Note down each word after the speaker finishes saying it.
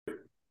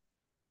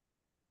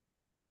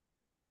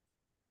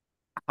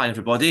Hi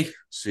everybody,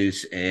 this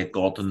is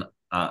Gordon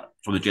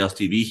from the Gers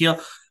TV here.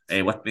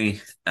 With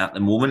me at the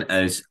moment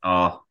is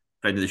a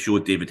friend of the show,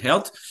 David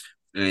Hurd.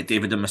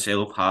 David and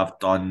myself have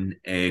done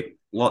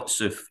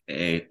lots of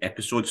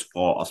episodes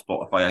for our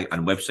Spotify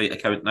and website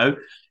account now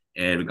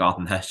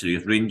regarding the history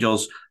of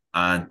Rangers.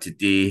 And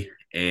today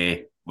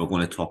we're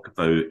going to talk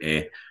about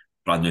a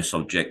brand new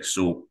subject.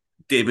 So,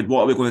 David,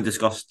 what are we going to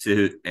discuss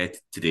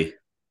today?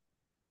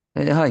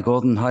 Hi,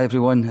 Gordon. Hi,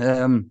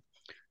 everyone.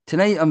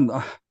 Tonight,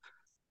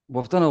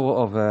 we've done a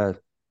lot of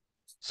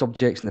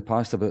subjects in the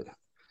past about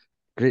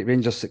great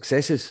Rangers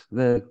successes.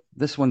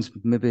 This one's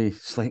maybe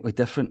slightly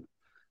different.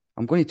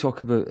 I'm going to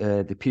talk about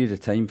the period of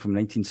time from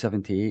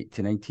 1978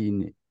 to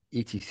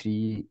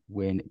 1983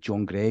 when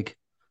John Greig,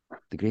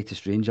 the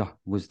greatest Ranger,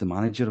 was the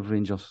manager of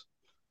Rangers,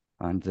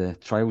 and the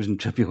trials and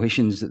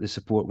tribulations that the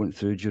support went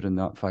through during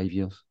that 5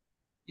 years.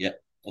 Yeah.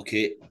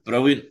 Okay.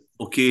 Brilliant.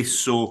 Okay.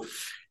 So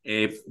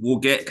we'll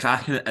get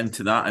cracking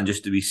into that in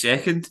just a wee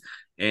second.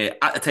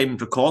 At the time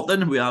of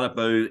recording, we are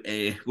about,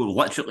 well,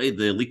 literally,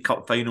 the League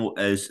Cup final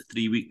is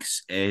 3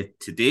 weeks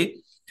today.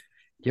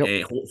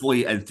 Yep.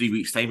 Hopefully, in 3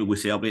 weeks' time, we will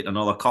celebrate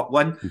another cup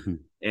win.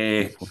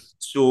 Uh, Hopefully.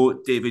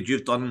 so, David,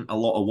 you've done a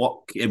lot of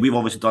work. We've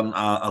obviously done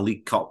a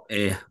League Cup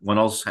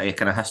winners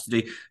kind of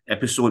history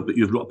episode, but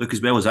you've wrote a book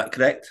as well. Is that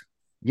correct?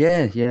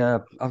 Yeah.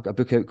 I've got a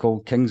book out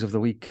called Kings of the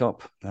League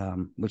Cup,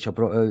 which I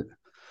brought out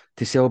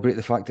to celebrate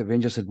the fact that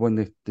Rangers had won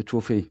the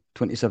trophy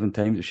 27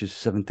 times, which is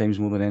 7 times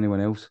more than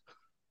anyone else.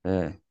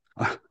 Uh,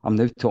 I'm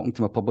now talking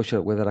to my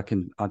publisher whether I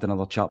can add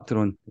another chapter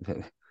on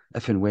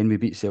if and when we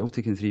beat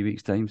Celtic in 3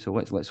 weeks' time. So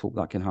let's hope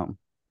that can happen.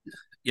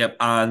 Yep.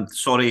 And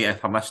sorry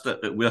if I missed it,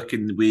 but where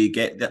can we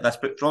get this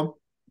book from?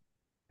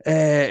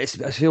 It's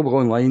available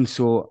online,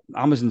 so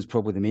Amazon's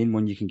probably the main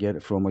one you can get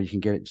it from, or you can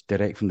get it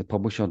direct from the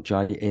publisher,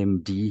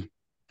 JMD.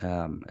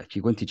 If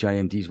you go into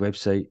JMD's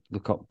website,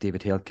 look up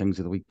David Hurd Kings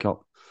of the League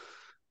Cup.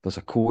 There's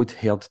a code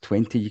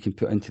Hurd20 you can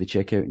put into the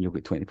checkout, and you'll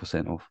get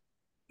 20% off.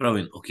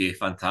 Brilliant. Okay,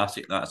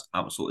 fantastic. That's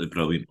absolutely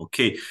brilliant.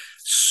 Okay,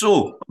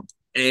 so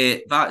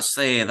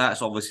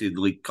that's obviously the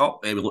League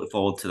Cup. We look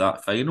forward to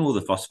that final,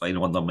 the first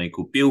final under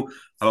Michael Beale.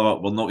 However,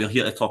 we're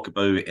here to talk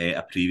about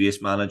a previous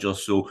manager.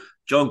 So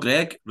John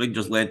Greig,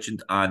 Rangers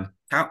legend and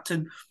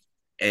captain.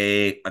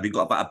 Have you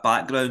got a bit of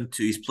background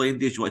to his playing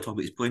days? Do you want to talk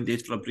about his playing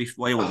days for a brief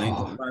while and then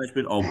Oh.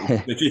 management, or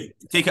just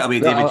take it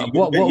away, David?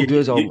 Well, what I'll do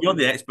is You're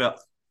the expert.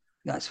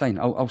 that's fine.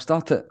 I'll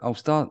start it. I'll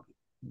start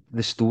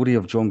the story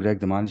of John Greig,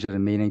 the manager,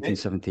 in May Okay.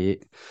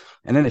 1978,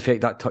 and in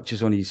effect that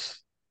touches on his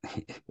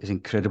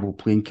incredible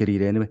playing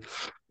career anyway.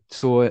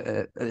 So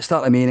at the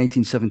start of May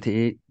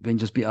 1978,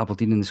 Rangers beat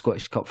Aberdeen in the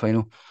Scottish Cup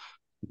final.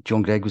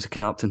 John Greig was the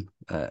captain,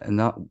 and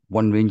that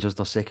won Rangers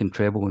their second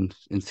treble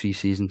in 3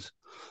 seasons.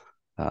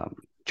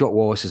 Jock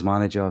Wallace as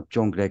manager,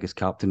 John Greig as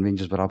captain.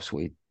 Rangers were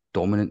absolutely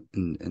dominant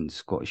in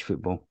Scottish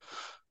football.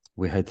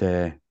 We had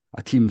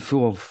a team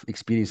full of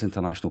experienced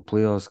international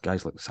players,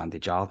 guys like Sandy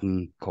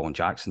Jardine, Colin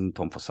Jackson,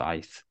 Tom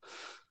Forsyth,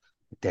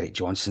 Derek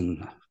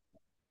Johnson,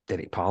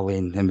 Derek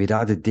Parlane, and we'd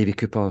added Davy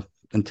Cooper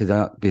into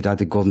that. We'd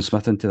added Gordon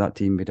Smith into that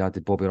team. We'd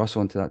added Bobby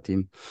Russell into that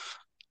team.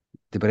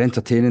 They were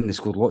entertaining. They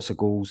scored lots of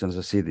goals, and as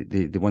I say,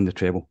 they won the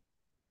treble.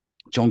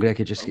 John Greig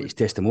had just got his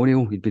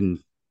testimonial. He'd been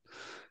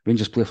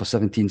Rangers player for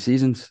 17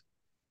 seasons.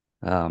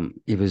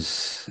 He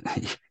was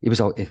he was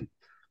a,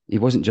 he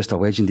wasn't just a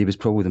legend. He was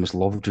probably the most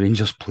loved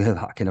Rangers player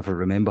that I can ever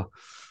remember.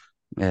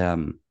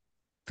 Um,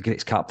 the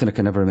greatest captain I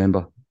can ever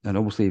remember. And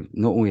obviously,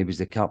 not only was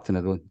the captain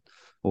of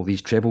all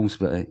these trebles,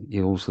 but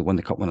he also won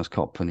the Cup Winners'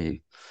 Cup, and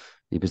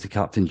he was the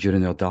captain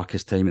during their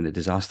darkest time in the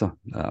disaster.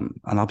 An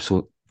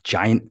absolute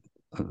giant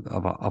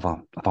of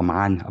a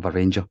man, of a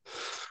Ranger.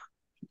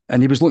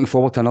 And he was looking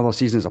forward to another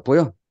season as a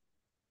player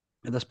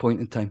at this point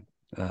in time.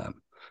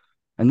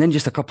 And then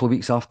just a couple of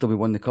weeks after we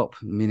won the Cup,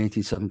 in May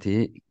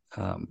 1978,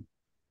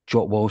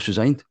 Jock Wallace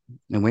resigned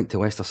and went to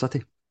Leicester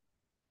City.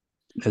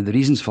 Now, the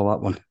reasons for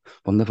that one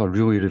were never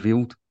really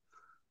revealed.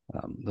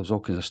 There was all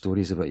kinds of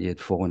stories about he had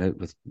fallen out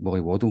with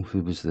Willie Waddle,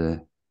 who was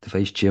the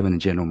vice chairman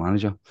and general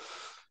manager.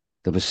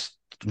 There was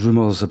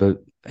rumours about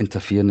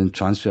interfering in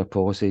transfer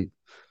policy.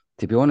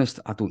 To be honest,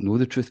 I don't know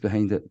the truth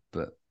behind it,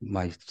 but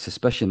my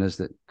suspicion is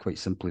that quite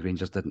simply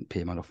Rangers didn't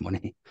pay him enough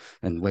money,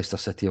 and Leicester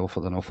City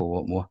offered an awful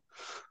lot more.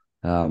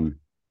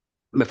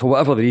 But for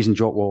whatever the reason,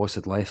 Jock Wallace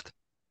had left,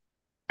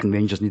 and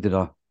Rangers needed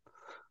a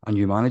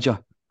new manager.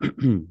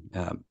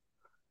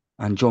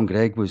 And John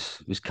Greig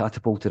was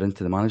catapulted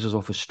into the manager's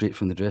office straight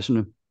from the dressing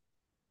room.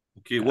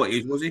 Okay, Uh, what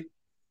age was he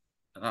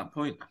at that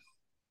point?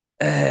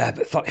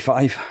 about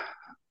 35.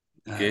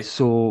 Okay.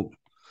 So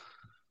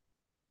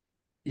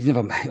he's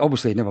never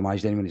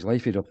managed anyone in his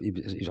life.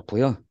 He's a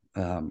player.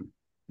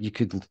 You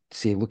could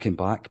say, looking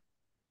back,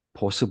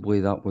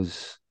 possibly that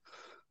was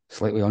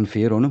slightly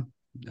unfair on him.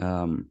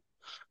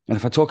 And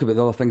if I talk about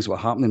the other things that were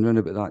happening around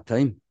about that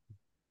time,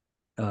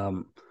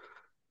 um,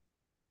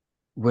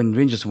 when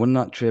Rangers won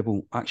that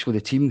treble, actually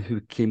the team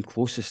who came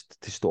closest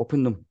to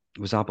stopping them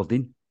was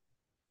Aberdeen.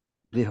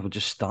 They were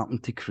just starting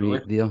to Really?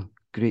 create their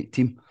great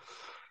team.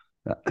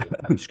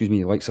 Excuse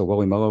me, the likes of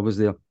Willie Miller was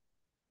there.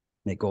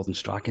 Gordon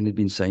Strachan had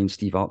been signed,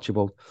 Steve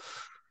Archibald.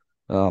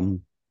 But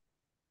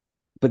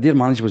their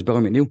manager was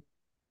Billy McNeill.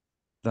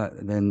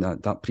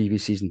 That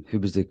previous season, who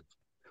was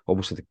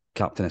obviously the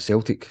captain of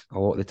Celtic a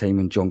lot of the time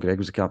when John Greig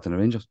was the captain of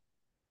Rangers.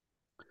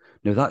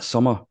 Now that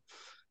summer,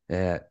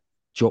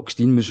 Jock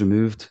Stein was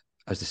removed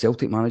as the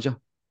Celtic manager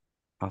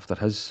after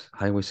his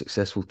highly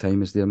successful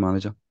time as their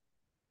manager.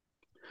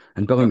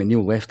 And Billy Yep.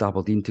 McNeill left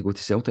Aberdeen to go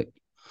to Celtic.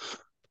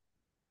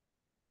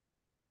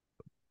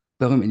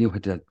 Billy McNeill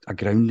had a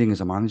grounding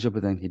as a manager,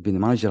 but then he'd been the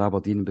manager of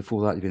Aberdeen, and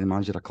before that he'd been the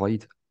manager of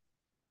Clyde.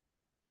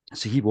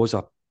 So he was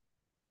a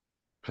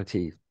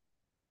pretty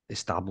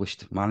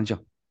established manager.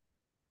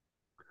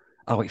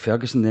 Alec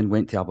Ferguson then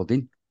went to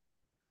Aberdeen,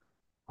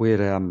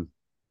 where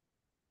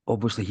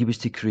obviously he was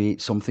to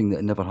create something that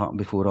had never happened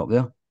before up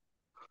there.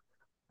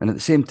 And at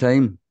the same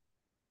time,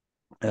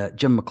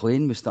 Jim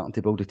McLean was starting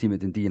to build a team at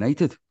Dundee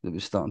United that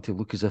was starting to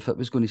look as if it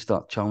was going to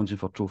start challenging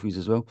for trophies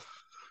as well.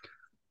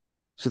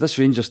 So this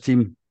Rangers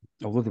team,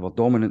 although they were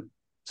dominant,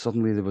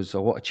 suddenly there was a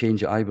lot of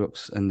change at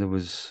Ibrox, and there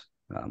was,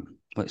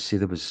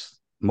 there was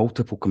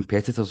multiple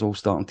competitors all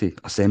starting to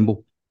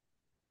assemble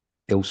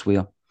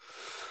elsewhere.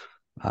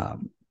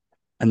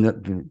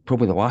 And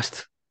probably the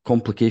last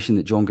complication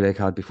that John Greig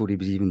had before he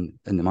was even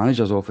in the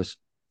manager's office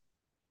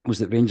was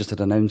that Rangers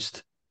had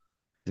announced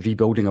the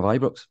rebuilding of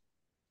Ibrox,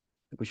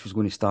 which was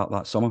going to start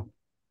that summer,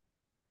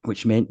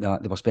 which meant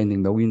that they were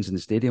spending millions in the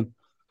stadium.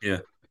 Yeah.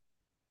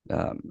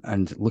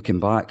 And looking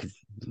back,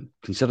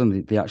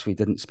 considering they actually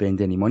didn't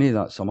spend any money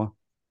that summer,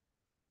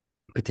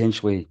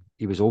 potentially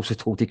he was also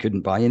told he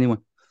couldn't buy anyone.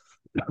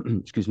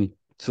 Excuse me.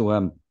 So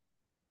there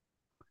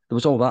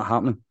was all that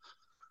happening.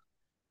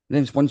 And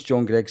then once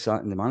John Greig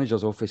sat in the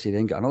manager's office, he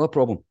then got another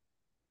problem,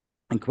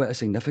 and quite a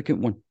significant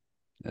one.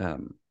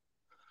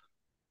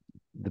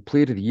 The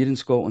player of the year in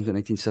Scotland in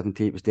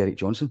 1978 was Derek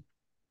Johnson,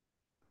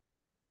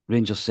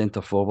 Rangers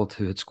centre forward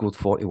who had scored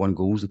 41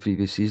 goals the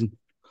previous season,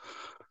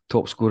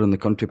 top scorer in the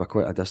country by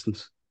quite a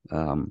distance.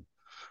 So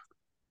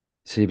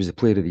he was the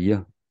player of the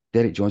year.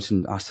 Derek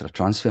Johnson asked for a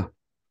transfer.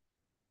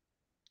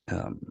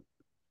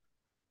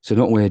 So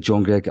not only had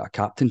John Greig got a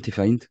captain to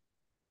find,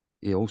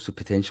 he also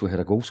potentially had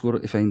a goal scorer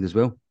to find as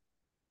well.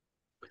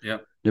 Yeah.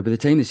 Now, by the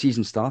time the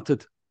season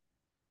started,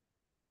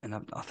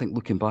 and I think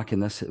looking back on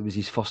this, it was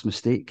his first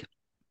mistake.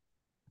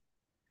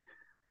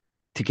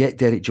 To get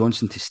Derek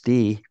Johnson to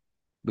stay,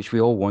 which we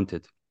all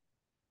wanted,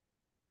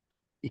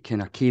 he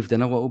kind of caved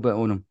in a little bit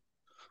on him.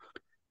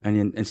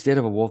 And instead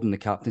of awarding the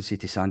captaincy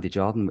to Sandy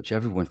Jardine, which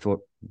everyone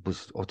thought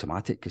was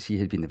automatic because he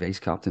had been the vice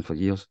captain for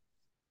years,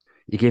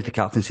 he gave the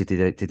captaincy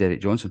to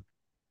Derek Johnson.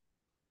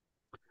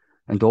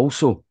 And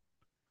also,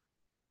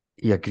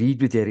 he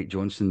agreed with Derek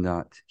Johnson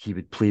that he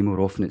would play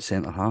more often at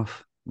centre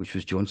half, which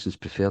was Johnson's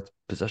preferred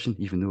position,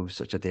 even though he was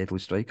such a deadly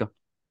striker.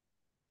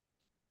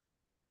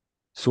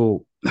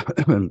 So,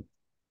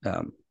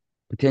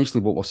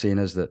 potentially what we're saying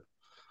is that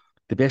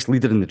the best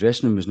leader in the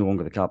dressing room was no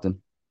longer the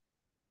captain,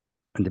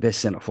 and the best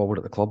centre forward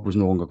at the club was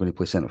no longer going to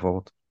play centre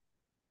forward.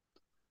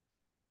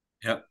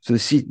 Yeah. So the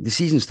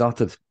season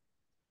started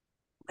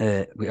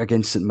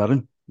against St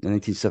Mirren in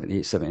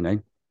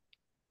 1978-79.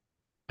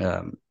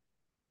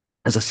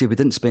 As I say, we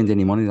didn't spend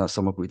any money that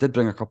summer, but we did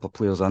bring a couple of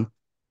players in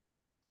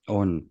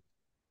on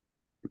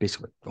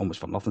basically almost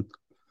for nothing.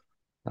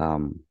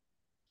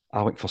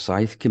 Alec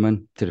Forsyth came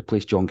in to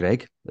replace John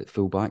Greig at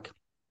fullback,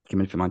 came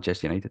in from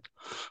Manchester United.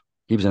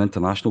 He was an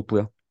international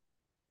player.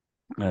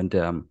 And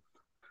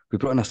we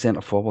brought in a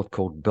centre forward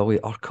called Billy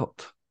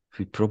Urquhart,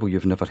 who probably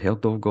you've never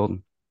heard of,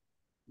 Gordon.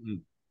 He was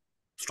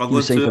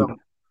Struggling signed to. from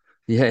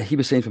he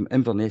was signed from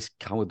Inverness,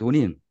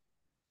 Caledonian,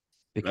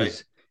 Right.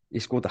 because he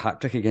scored a hat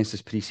trick against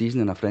us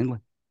pre-season in a friendly.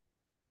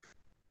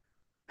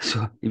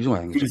 So he was only,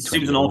 I think he was like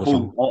 20 Seems an years old or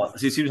something. awful.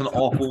 It seems an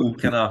awful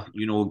kind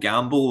of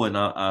gamble and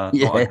not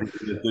Yeah,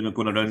 a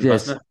going around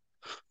yes. business.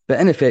 But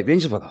in effect,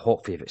 Rangers were the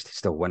hot favourites to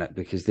still win it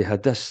because they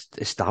had this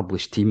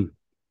established team.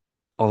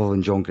 Other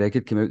than John Greig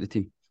had come out of the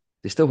team,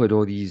 they still had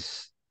all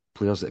these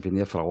players that had been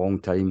there for a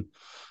long time.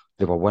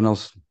 They were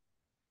winners.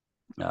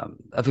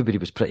 Everybody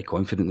was pretty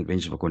confident that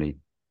Rangers were going to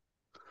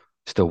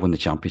still win the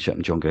championship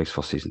in John Greig's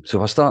first season. So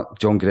if I start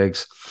John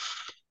Greig's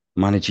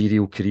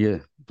managerial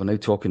career, we're now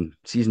talking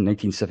season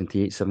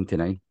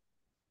 1978-79.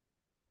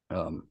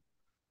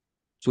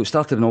 So it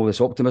started in all this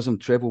optimism,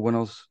 treble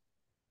winners,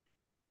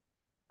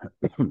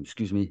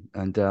 excuse me,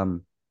 and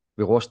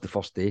we lost the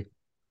first day,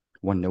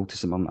 1-0 to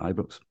St Mirren at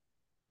Ibrox.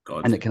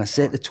 God. And it kind of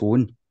set the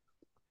tone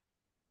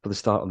for the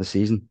start of the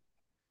season.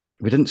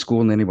 We didn't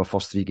score in any of our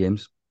first 3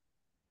 games.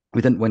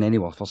 We didn't win any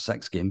of our first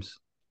 6 games.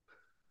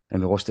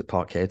 And we lost at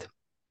Parkhead.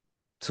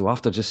 So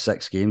after just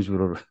 6 games, we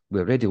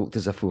already looked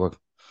as if we were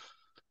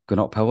going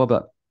uphill a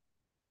bit.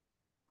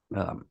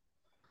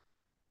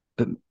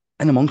 But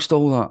in amongst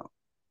all that,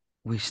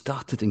 we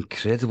started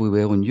incredibly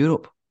well in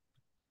Europe.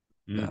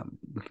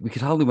 We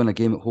could hardly win a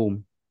game at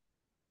home.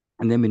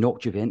 And then we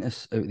knocked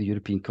Juventus out of the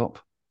European Cup,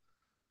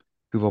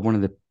 who were one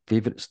of the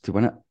favourites to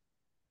win it.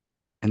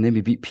 And then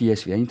we beat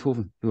PSV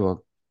Eindhoven, who were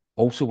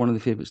also one of the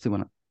favourites to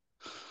win it.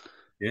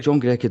 Yeah. John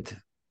Greig had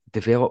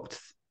developed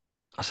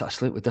a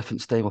slightly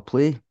different style of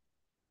play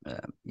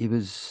He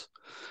was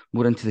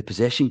more into the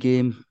possession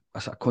game,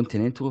 a sort of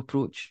continental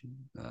approach.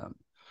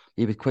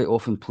 He would quite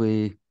often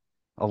play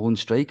a lone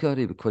striker.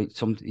 He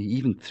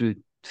even threw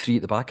three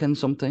at the back end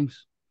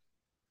sometimes.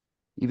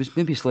 He was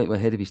maybe slightly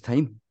ahead of his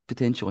time,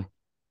 potentially.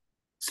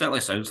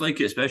 Certainly sounds like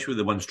it, especially with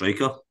the one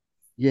striker.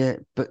 Yeah,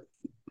 but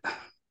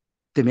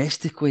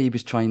domestically he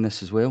was trying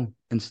this as well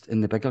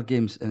in the bigger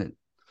games, and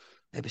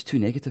it was too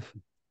negative.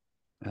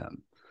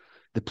 Um,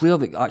 the player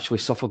that actually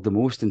suffered the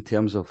most in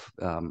terms of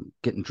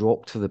getting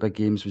dropped for the big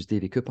games was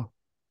Davy Cooper.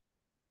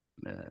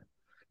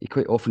 He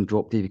quite often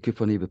dropped Davy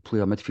Cooper, and he would play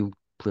a midfield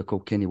player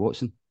called Kenny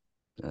Watson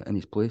in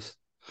his place,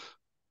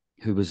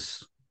 who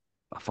was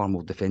a far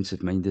more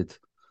defensive-minded,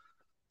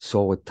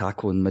 solid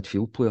tackling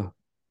midfield player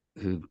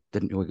who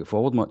didn't really get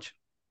forward much.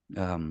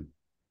 Um,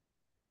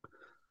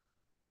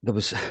 there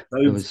was there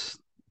Sounds was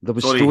there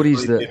was sorry,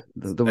 stories sorry, Dave.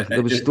 that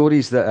there was Just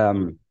stories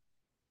that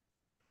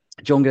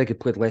John Greig had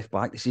played left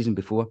back the season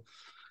before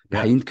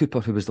yeah. behind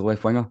Cooper, who was the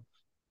left winger,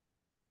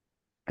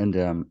 and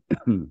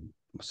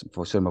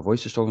sorry, my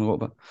voice is struggling a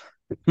little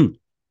bit.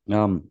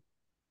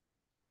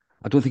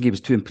 I don't think he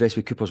was too impressed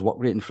with Cooper's work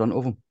rate in front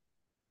of him.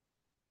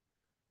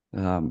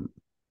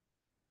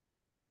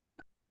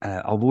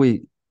 Although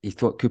he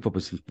thought Cooper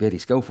was very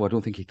skillful, I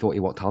don't think he thought he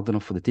worked hard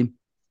enough for the team.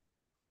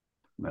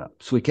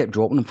 So he kept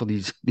dropping him for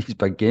these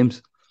big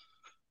games.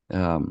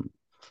 And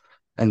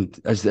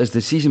as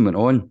the season went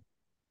on,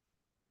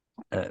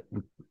 there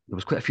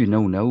was quite a few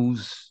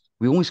 0-0s.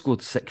 We only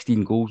scored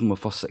 16 goals in our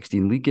first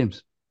 16 league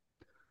games,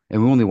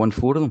 and we only won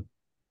 4 of them.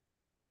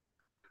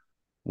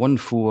 Won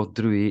 4,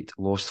 drew 8,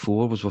 lost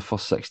 4 was our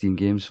first 16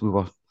 games. We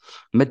were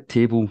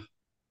mid-table,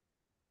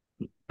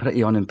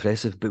 pretty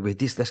unimpressive, but we had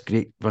this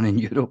great run in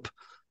Europe.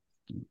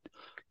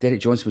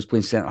 Derek Johnson was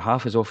playing centre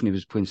half as often he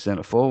was playing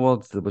centre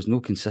forward. There was no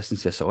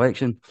consistency of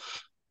selection.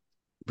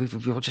 We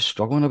were just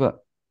struggling a bit.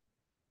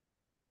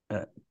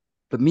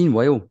 But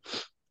meanwhile,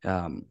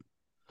 as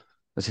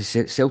I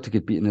said, Celtic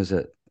had beaten us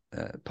at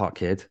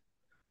Parkhead.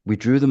 We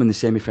drew them in the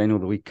semi-final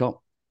of the League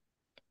Cup.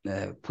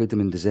 Played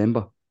them in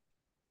December.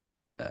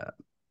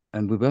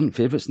 And we weren't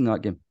favourites in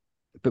that game,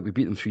 but we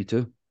beat them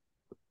 3-2.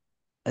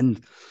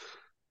 And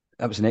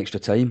that was an extra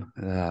time.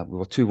 We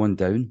were 2-1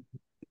 down.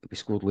 We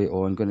scored late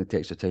on, going into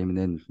extra time, and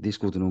then they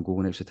scored an own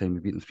goal in extra time.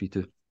 We beat them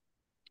 3-2.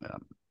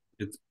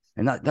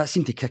 And that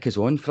seemed to kick us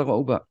on for a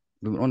little bit.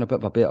 We went on a bit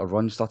of a better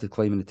run, started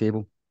climbing the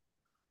table.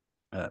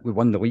 We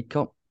won the League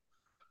Cup.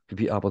 We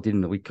beat Aberdeen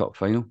in the League Cup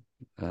final.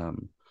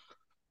 And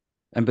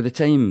by the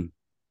time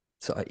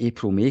sort of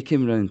April, May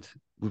came around,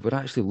 we were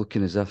actually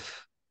looking as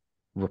if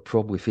we were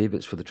probably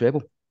favourites for the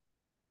treble.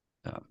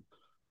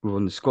 We were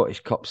in the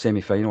Scottish Cup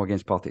semi-final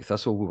against Partick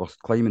Thistle. We were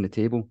climbing the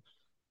table.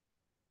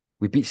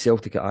 We beat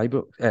Celtic at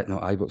at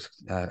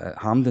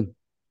Hampden.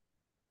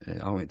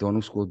 Alan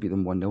McDonald scored, beat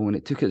them 1-0, and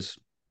it took us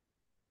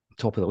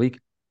top of the league.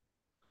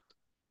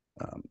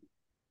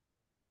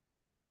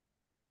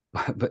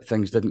 But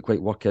things didn't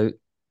quite work out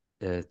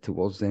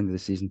towards the end of the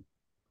season.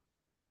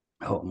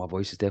 Oh, my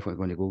voice is definitely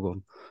going to go,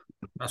 Gordon.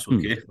 That's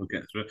okay. We'll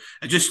get through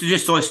it.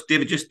 Just thought,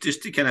 David, just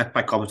to kind of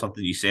pick up on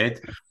something you said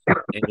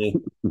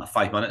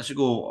 5 minutes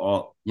ago,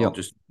 or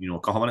just a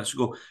couple of minutes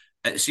ago.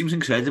 It seems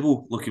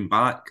incredible looking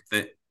back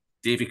that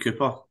Davy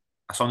Cooper,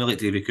 somebody like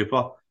Davy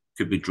Cooper,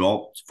 could be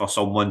dropped for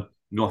someone.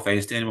 No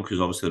offence to anyone, because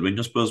obviously the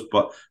Rangers players,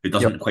 but who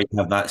doesn't quite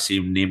have that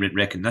same name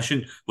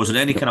recognition. Was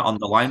there any kind of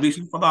underlying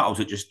reason for that, or was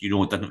it just it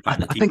didn't fit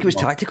in the team? I think it was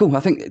tactical. I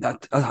think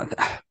that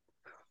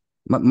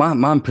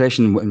my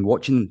impression in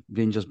watching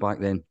Rangers back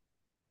then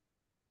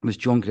was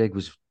John Greig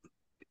was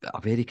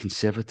a very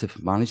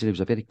conservative manager. He was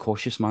a very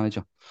cautious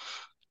manager.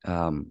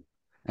 And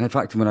in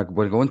fact, when I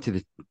go on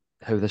to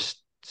how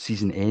this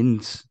season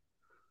ends,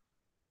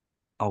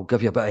 I'll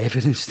give you a bit of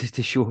evidence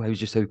to show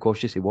how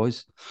cautious he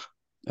was.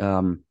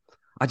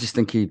 I just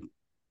think he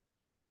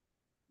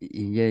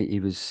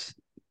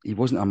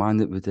wasn't a man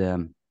that would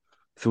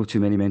throw too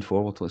many men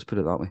forward. Let's put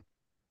it that way.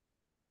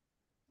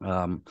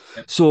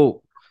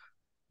 So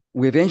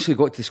we eventually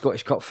got to the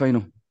Scottish Cup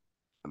final.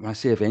 When I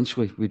say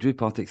eventually, we drew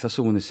Partick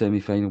Thistle in the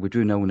semi-final. We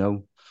drew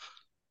 0-0.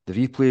 The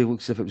replay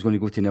looks as if it was going to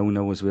go to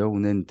 0-0 as well.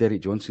 And then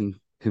Derek Johnson,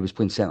 who was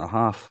playing centre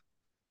half,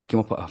 came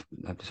up at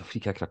it was a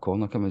free kick or a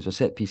corner. It was a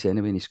set piece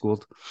anyway, and he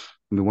scored.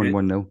 And we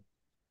won 1-0.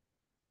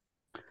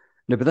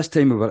 Now, by this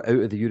time, we were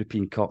out of the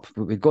European Cup,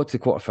 but we got to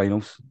the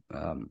quarterfinals.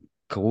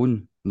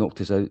 Cologne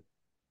knocked us out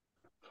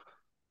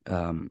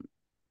 2-1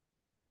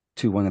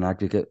 in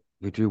aggregate.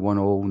 We drew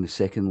 1-1 in the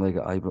second leg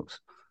at Ibrox.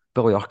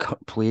 Billy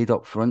Urquhart played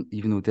up front,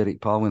 even though Derek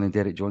Parlin and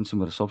Derek Johnson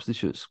were the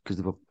substitutes because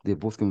they were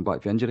both coming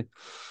back for injury.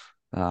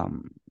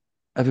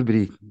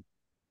 Everybody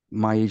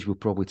my age will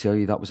probably tell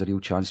you that was a real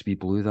chance to be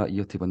blue that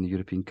year to win the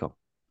European Cup.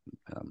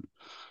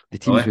 The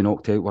teams we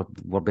knocked out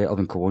were better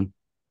than Cologne.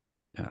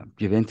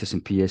 Juventus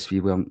and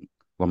PSV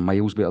were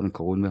miles better than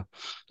Cologne were,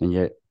 and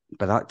yet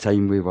by that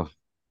time we were,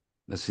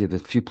 let's say, the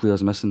few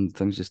players missing,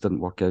 things just didn't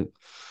work out.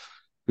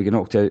 We got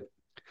knocked out.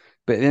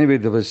 But anyway,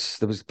 there was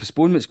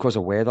postponements because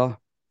of weather.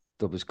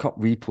 There was cup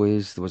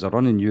replays. There was a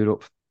run in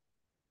Europe,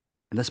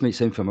 and this might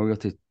sound familiar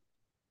to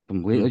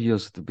from later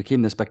years. It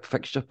became this big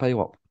fixture pile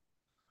up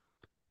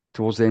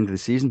towards the end of the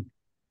season.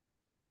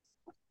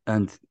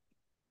 And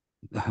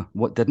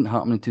what didn't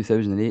happen in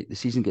 2008, the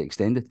season got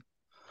extended.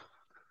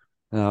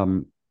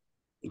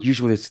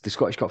 Usually the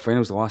Scottish Cup final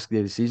was the last day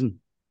of the season.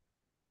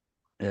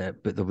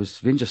 But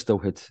Rangers still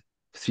had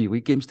 3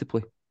 league games to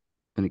play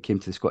when it came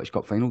to the Scottish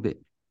Cup final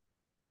date.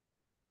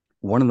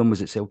 One of them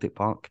was at Celtic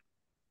Park.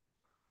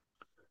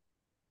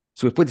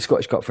 So we played the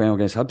Scottish Cup final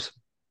against Hibs,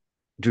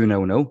 drew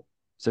 0-0.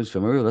 Sounds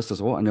familiar. There's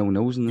a lot of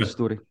 0-0s in this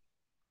story.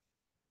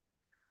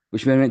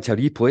 Which then went to a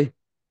replay.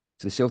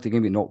 So the Celtic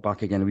game got knocked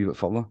back again a wee bit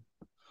further.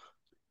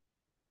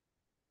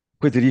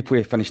 Played the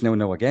replay, finished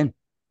 0-0 again.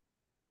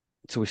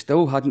 So we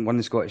still hadn't won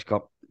the Scottish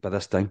Cup by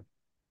this time.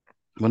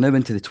 We're now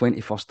into the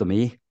 21st of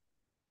May.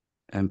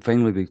 And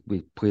finally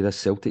we play this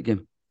Celtic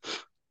game.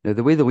 Now,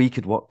 the way the league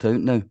had worked out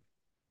now,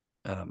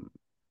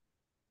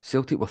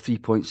 Celtic were 3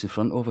 points in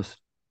front of us.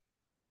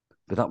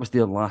 But that was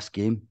their last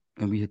game,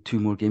 and we had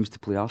 2 more games to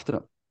play after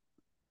it.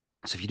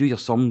 So if you do your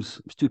sums,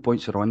 it was 2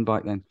 points for a win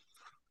back then.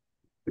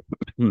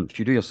 If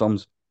you do your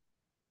sums,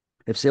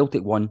 if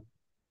Celtic won,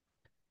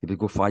 they would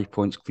go 5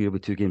 points clear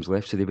with 2 games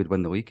left, so they would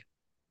win the league.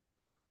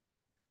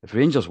 If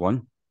Rangers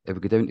won, it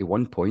would go down to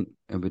 1 point,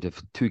 and we'd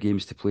have 2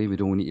 games to play.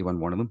 We'd only need to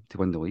win one of them to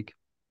win the league.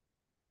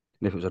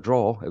 And if it was a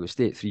draw, it would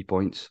stay at 3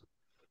 points,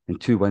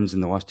 and 2 wins in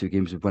the last 2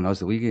 games would win us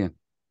the league again.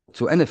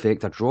 So in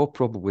effect, a draw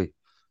probably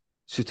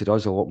suited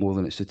us a lot more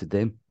than it suited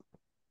them.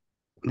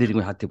 They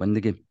really had to win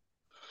the game.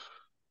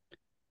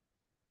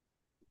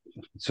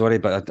 Sorry,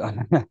 but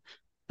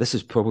this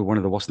is probably one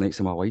of the worst nights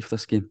of my life,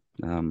 this game.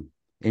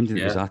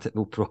 Anybody that was at it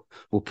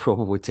will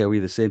probably tell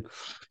you the same.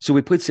 So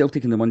we played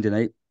Celtic in the Monday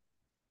night,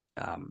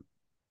 and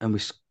we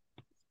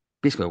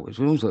basically, it was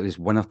almost like this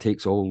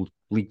winner-takes-all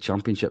league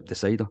championship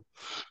decider.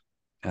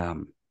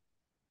 And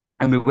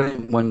we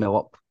went 1-0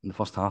 up in the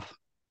first half.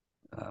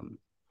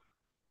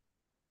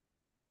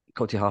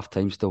 Got to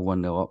half-time, still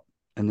 1-0 up.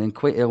 And then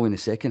quite early in the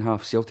second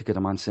half, Celtic had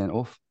a man sent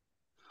off.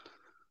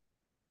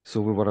 So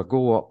we were a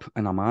goal up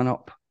and a man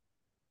up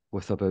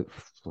with about,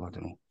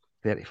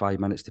 35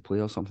 minutes to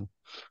play or something.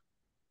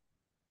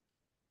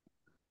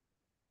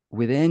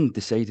 We then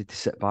decided to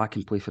sit back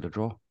and play for the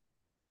draw,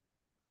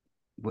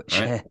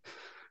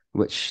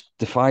 which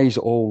defies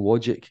all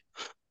logic.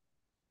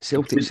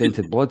 Celtic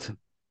scented blood.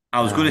 I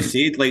was going to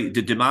say, like,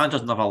 the demand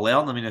doesn't never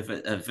learn. I mean, if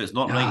it's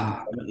not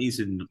right in the 70s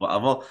and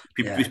whatever,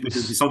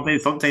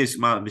 sometimes,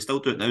 man, we still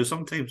do it now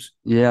sometimes.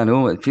 Yeah, I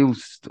know. It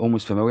feels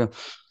almost familiar.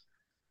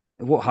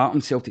 What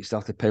happened? Celtic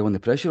started piling the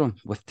pressure on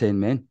with 10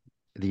 men.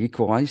 They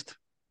equalised.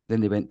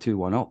 Then they went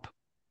 2-1 up.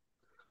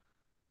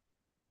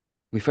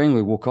 We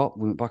finally woke up.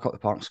 We went back up the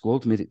park,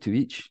 scored, made it 2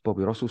 each.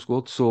 Bobby Russell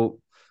scored. So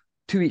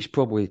 2 each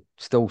probably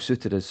still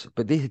suited us,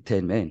 but they had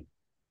 10 men.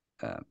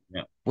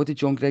 What did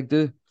John Greig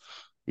do?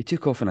 He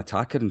took off an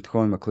attacker and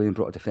Colin McLean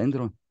brought a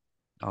defender on,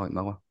 Alec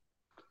Miller.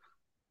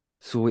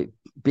 So he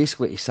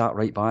sat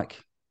right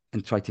back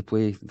and tried to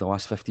play the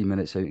last 15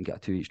 minutes out and get a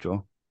 2 each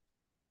draw.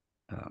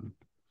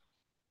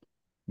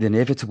 The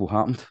inevitable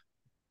happened.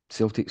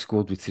 Celtic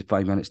scored with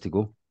 5 minutes to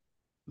go.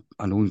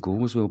 An own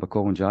goal as well by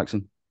Colin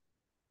Jackson.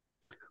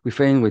 We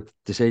finally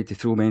decided to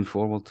throw men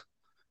forward,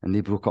 and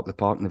they broke up the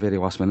park in the very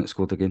last minute,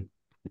 scored again.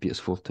 They beat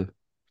us 4-2.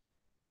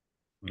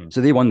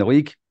 So they won the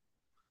league.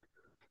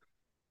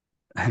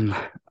 And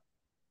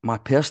my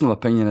personal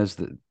opinion is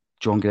that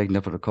John Greig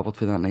never recovered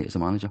for that night as a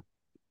manager.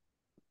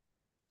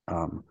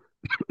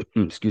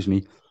 Excuse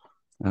me.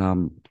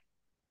 It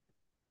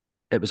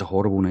was a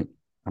horrible night,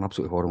 an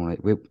absolutely horrible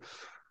night.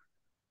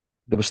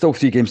 There were still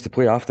 3 games to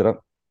play after it.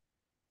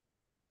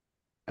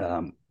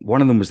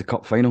 One of them was the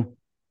cup final,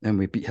 and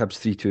we beat Hibs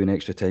 3-2 in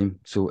extra time.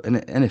 So in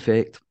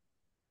effect,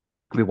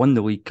 we won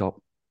the League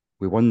Cup,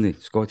 we won the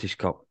Scottish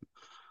Cup,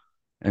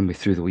 and we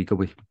threw the league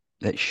away.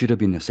 It should have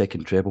been the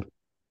second treble,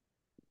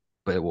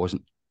 but it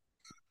wasn't.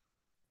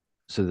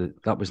 So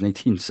that was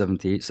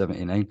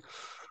 1978-79.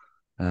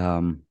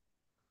 And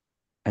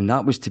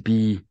that was to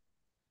be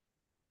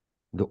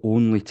the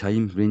only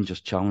time Rangers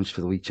challenged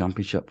for the league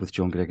championship with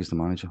John Greig as the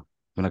manager.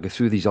 When I go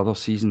through these other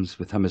seasons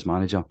with him as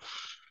manager,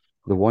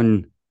 the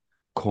one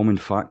common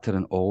factor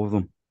in all of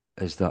them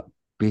is that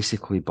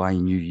basically by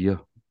New Year,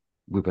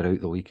 we were out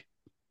the league.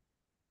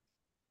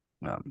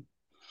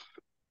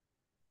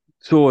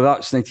 So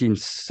that's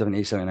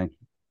 1978-79.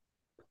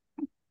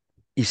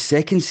 His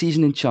second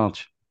season in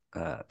charge,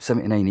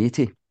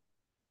 79-80.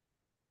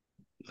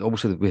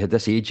 Obviously, we had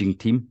this ageing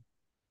team,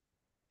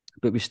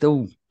 but we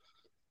still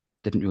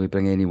didn't really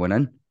bring anyone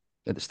in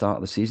at the start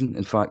of the season.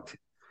 In fact,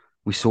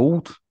 we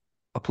sold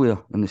a player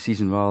in the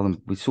season rather than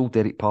we sold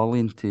Derek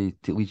Parley to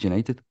Leeds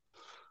United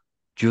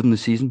during the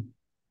season.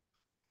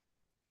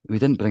 We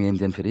didn't bring him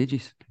in for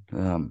ages.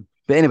 But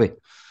anyway,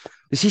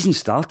 the season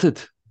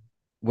started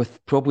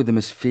with probably the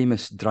most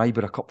famous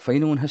Dryborough Cup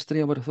final in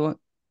history, I would have thought.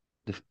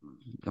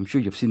 I'm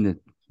sure you've seen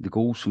the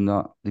goals from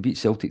that. They beat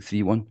Celtic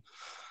 3-1.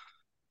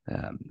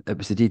 It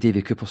was the day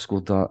Davy Cooper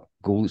scored that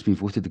goal that's been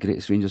voted the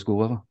greatest Rangers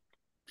goal ever.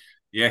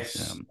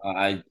 Yes, Um,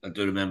 I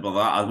do remember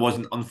that. I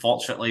wasn't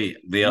unfortunately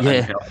there in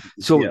yeah, person to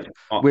see so it.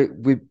 But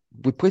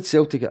we played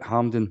Celtic at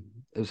Hampden.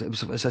 It's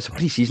a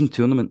pre-season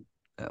tournament.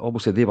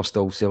 Obviously, they were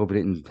still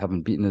celebrating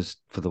having beaten us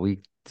for the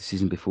league the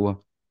season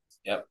before,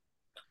 yep,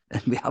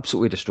 and we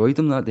absolutely destroyed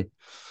them that day.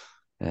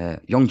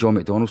 Young John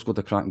McDonnell scored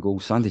a cracking goal.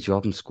 Sandy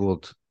Jordan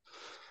scored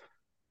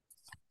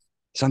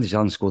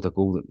a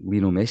goal that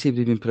Lionel Messi would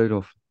have been proud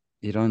of.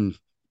 He ran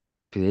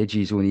for the edge of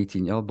his own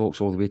 18-yard box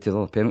all the way to the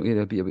other penalty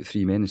area, beat about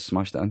three men and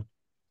smashed it in.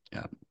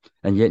 Yeah.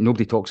 And yet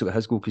nobody talks about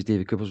his goal because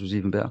David Cooper's was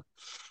even better.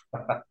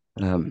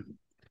 Um,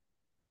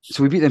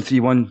 so we beat them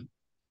 3-1,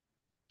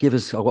 gave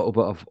us a little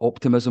bit of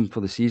optimism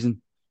for the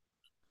season.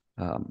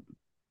 Um,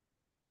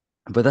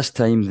 but this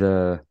time,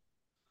 the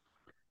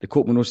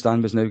Copeland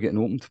stand was now getting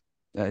opened.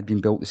 It had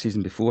been built the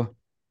season before.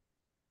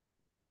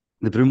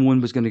 The Broom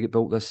one was going to get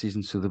built this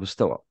season, so there was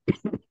still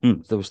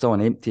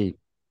an empty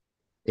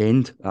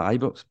end at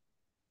Ibrox.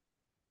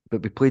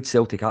 But we played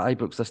Celtic at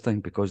Ibrox this time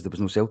because there was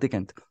no Celtic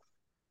end,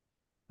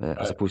 as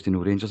right. opposed to no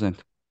Rangers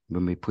end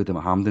when we played them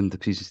at Hampden the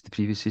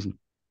previous season.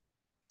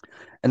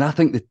 And I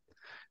think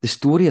the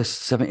story of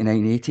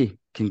 79-80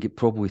 can get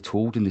probably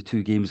told in the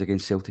two games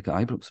against Celtic at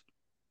Ibrox.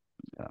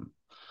 Um,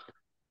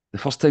 the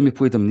first time we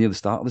played them near the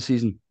start of the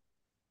season,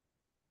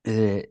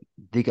 they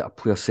get a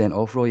player sent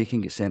off. Roy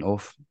can get sent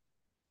off.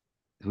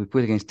 We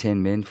played against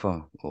 10 men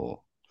for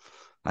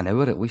an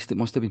hour at least, it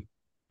must have been.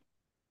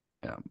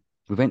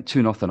 We went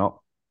 2-0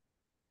 up,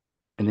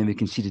 and then we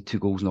conceded two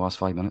goals in the last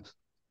 5 minutes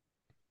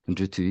and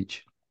drew two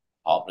each.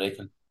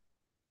 Heartbreaking.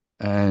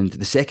 And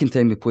the second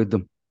time we played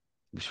them,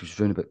 which was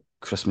around about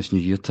Christmas, New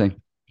Year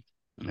time,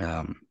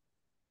 um,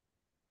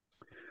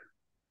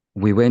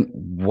 we went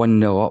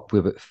 1-0 up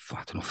with about, I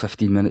don't know,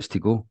 15 minutes to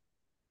go.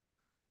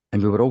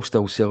 And we were all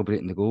still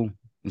celebrating the goal.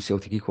 And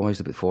Celtic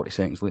equalised about 40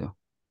 seconds later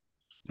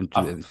and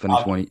I've,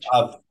 finished I've, one each.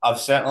 I've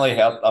certainly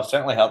heard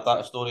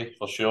that story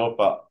for sure,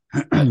 but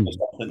it's just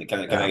something that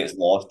kind of um, gets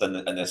lost in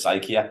the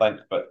psyche, I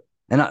think. But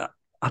and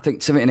I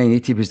think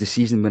 79-80 was the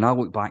season, when I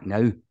look back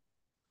now,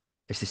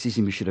 it's the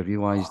season we should have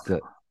realised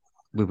that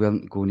we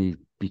weren't going to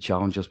be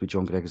challengers with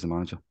John Greig as the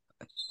manager.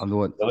 I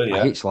know really, I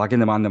yeah. hate slagging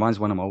the man. The man's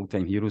one of my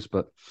all-time heroes,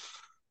 but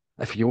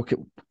if you look at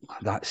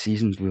that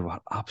season, we were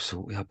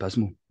absolutely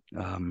abysmal.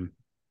 Um,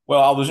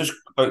 Well, I was just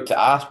about to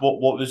ask, what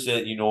was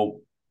it?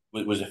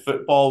 Was the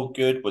football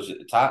good? Was it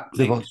the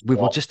we were tactics? we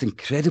were What? just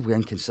incredibly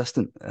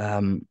inconsistent.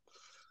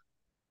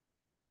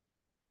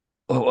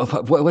 Well,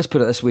 let's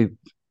put it this way: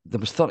 there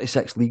was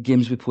 36 league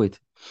games we played.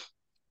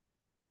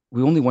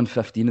 We only won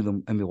 15 of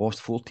them, and we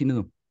lost 14 of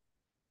them.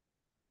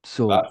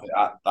 So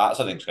That's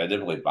an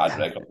incredibly bad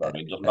record for a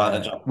Rangers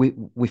manager.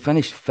 we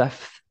finished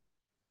fifth.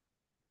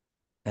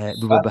 We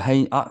were Fifth?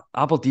 behind.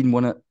 Aberdeen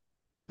won it.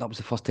 That was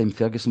the first time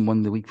Ferguson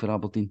won the league for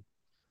Aberdeen.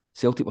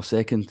 Celtic were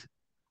second.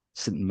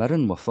 St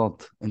Mirren were third,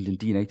 and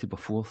Dundee United were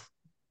fourth,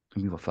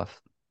 and we were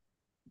fifth.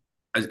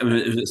 Was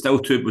it still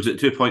two? Was it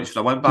 2 points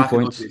for a win Two back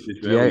in those points. days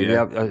as well? Yeah,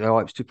 Yeah. yeah.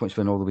 It was 2 points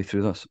for all the way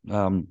through this.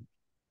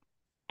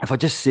 If I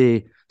just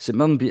say St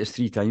Mirren beat us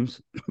three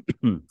times,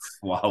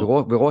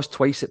 Wow. we lost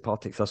twice at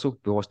Partick Thistle.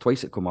 We lost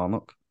twice at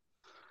Kilmarnock.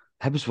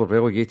 Hibs were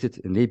relegated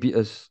and they beat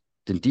us.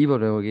 Dundee were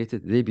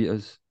relegated. They beat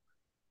us.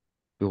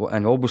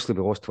 And obviously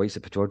we lost twice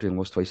at Pittodrie and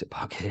lost twice at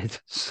Parkhead.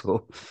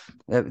 So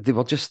they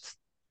were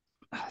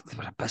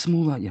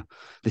abysmal that year.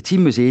 The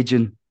team was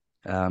aging.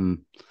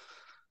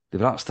 They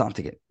were starting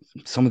to get,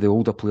 some of the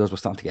older players were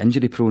starting to get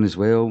injury prone as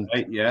well.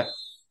 Right. Yeah.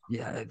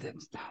 Yeah,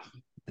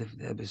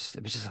 it was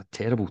just a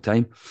terrible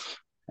time.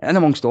 And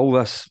amongst all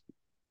this,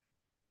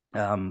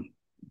 um,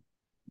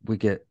 we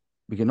get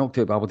knocked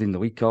out by Aberdeen in the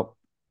League Cup.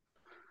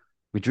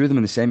 We drew them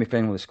in the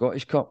semi-final of the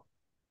Scottish Cup.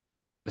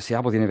 The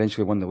Aberdeen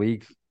eventually won the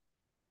league.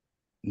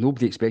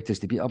 Nobody expected us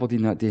to beat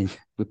Aberdeen that day.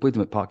 We played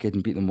them at Parkhead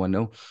and beat them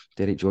 1-0.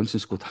 Derek Johnson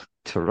scored a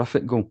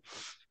terrific goal.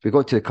 We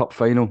got to the cup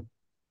final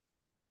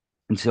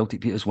and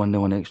Celtic beat us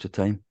 1-0 in extra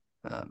time.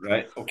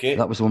 Right. Okay.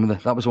 That was one with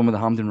the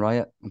Hampden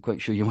riot. I'm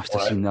quite sure you must All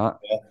have right. seen that.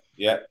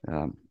 Yeah.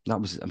 Yeah. It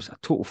was a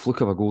total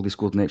fluke of a goal they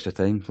scored in extra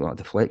time, like a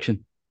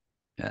deflection.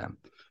 And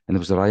there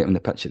was a riot on the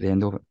pitch at the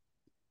end of it.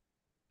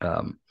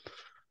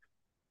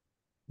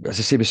 As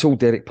I say, we sold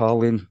Derek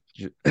Parlin,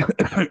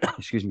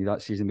 excuse me,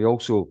 that season. We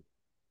also,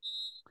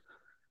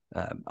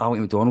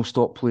 Alec McDonald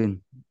stopped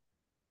playing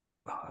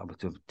about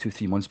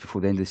 2-3 months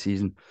before the end of the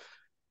season.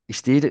 He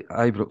stayed at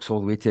Ibrox all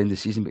the way to the end of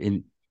the season, but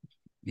he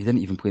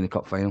didn't even play in the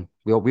cup final.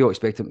 We all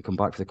expected him to come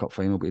back for the cup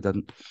final, but he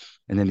didn't.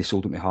 And then they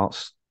sold him to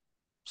Hearts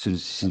as soon as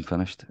the season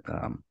finished.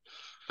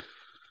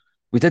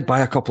 We did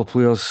buy a couple of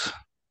players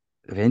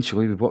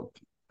eventually. We bought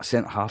a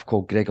centre half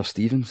called Gregor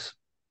Stevens,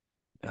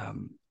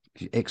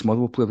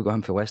 ex-Motherwell player. We got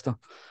him for Leicester.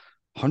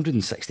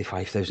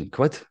 165,000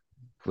 quid,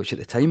 which at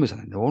the time was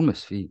an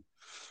enormous fee.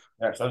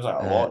 Yeah. Sounds like a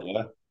Uh, lot.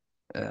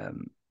 Yeah.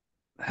 um,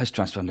 his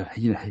transfer,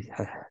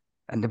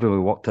 it never really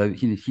worked out.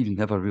 He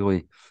never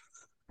really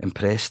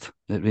impressed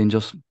at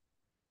Rangers.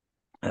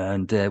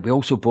 And we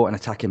also bought an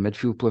attacking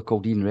midfield player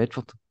called Ian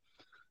Redford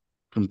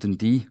from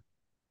Dundee.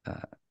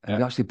 And Yeah.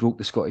 we actually broke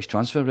the Scottish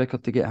transfer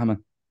record to get him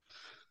in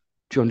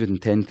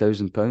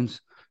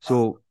 £210,000.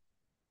 So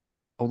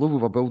although we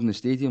were building the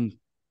stadium,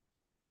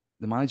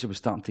 the manager was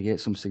starting to get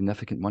some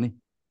significant money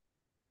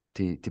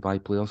to buy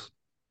players.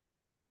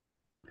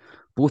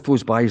 Both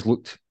those buys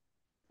looked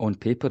on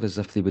paper as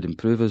if they would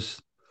improve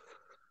us.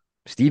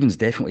 Stevens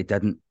definitely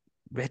didn't.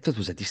 Redford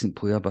was a decent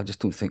player, but I just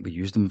don't think we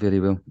used him very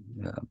well.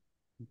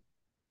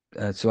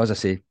 So as I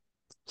say,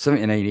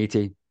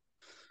 79-80,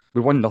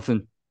 we won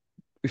nothing.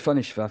 We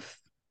finished fifth.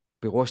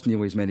 We lost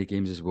nearly as many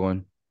games as we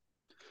won.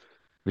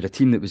 We had a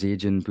team that was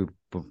aging.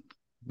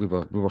 We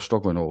were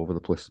struggling all over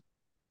the place.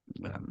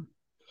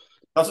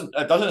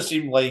 It doesn't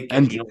seem like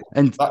And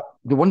and that.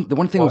 the one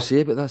thing I'll Well,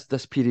 say about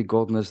this period,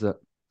 Gordon, is that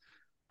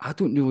I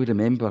don't really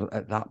remember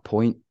at that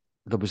point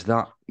there was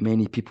that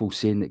many people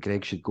saying that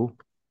Greg should go.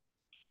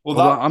 well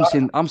Although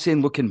that, I'm that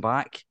saying looking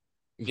back,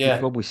 you could yeah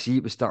probably see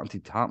it was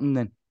starting to happen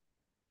then.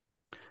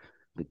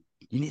 But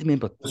you need to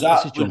remember was this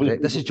that is John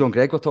Greig. This is was, John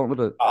Greig we're talking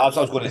about. as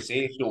I was going to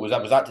say. So was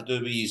that to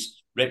do with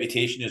his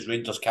reputation as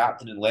Rangers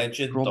captain and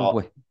legend, or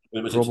Probably,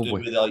 was it to do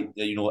probably.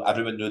 with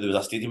everyone knew there was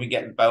a stadium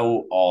getting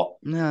built, or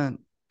Nah,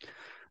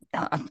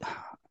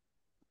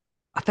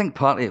 I think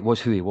partly it was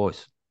who he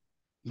was.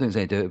 There's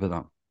any doubt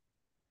about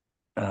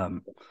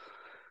that.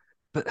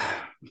 But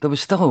there was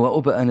still a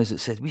little bit in as it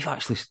said, we've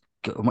actually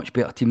got a much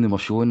better team than we're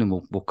showing, and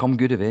we'll come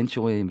good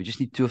eventually, and we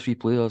just need two or three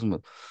players.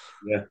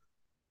 yeah?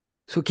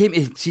 So it came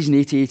to season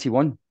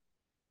 80-81,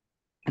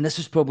 and this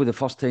was probably the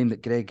first time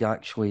that Greg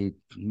actually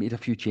made a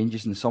few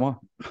changes in the summer.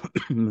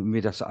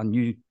 Made a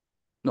new,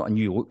 not a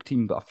new look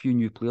team, but a few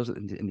new players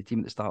in the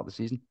team at the start of the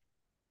season.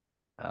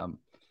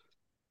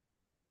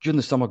 During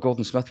the summer,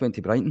 Gordon Smith went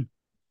to Brighton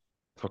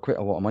for quite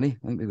a lot of money.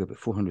 I think they got about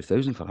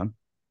 400,000 for him,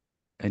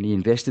 and he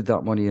invested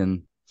that money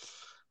in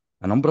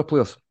a number of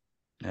players.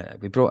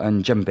 We brought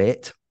in Jim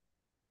Bett,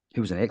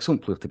 who was an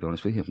excellent player, to be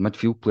honest with you, a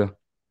midfield player.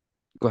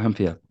 Got him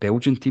for a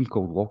Belgian team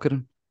called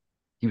Walkeren.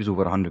 He was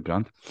over 100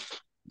 grand.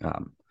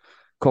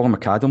 Colin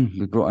McAdam,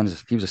 we brought in,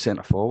 he was a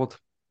centre forward.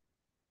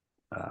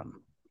 He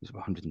was about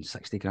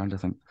 160 grand, I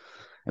think.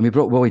 And we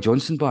brought Willie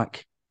Johnson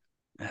back.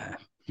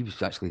 He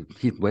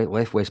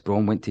left West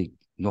Brom, went to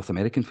North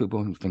American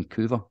football in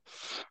Vancouver.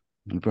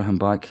 And we brought him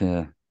back,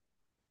 our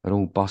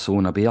old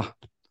Barcelona Bear.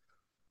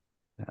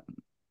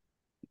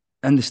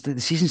 And the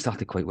season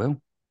started quite well.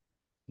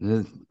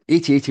 The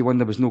 80-81,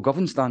 there was no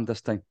govern stand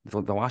this time.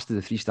 The last of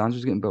the three stands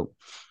was getting built.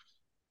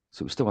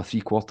 So it was still a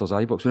three-quarters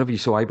Ibrox. Whenever you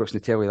saw Ibrox in the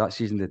telly that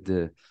season,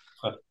 there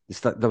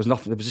was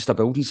nothing. There was just a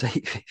building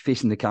site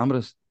facing the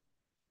cameras.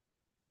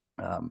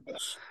 We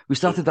So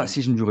started that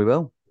season really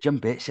well. Jim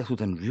Bett settled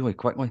in really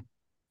quickly.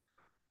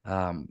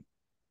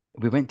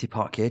 We went to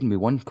Parkhead and we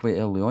won quite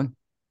early on.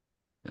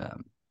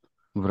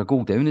 We were a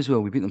goal down as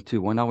well. We beat them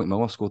 2-1. Alec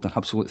Miller scored an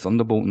absolute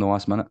thunderbolt in the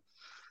last minute.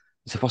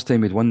 It's the first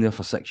time we'd won there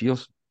for 6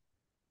 years.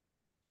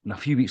 And a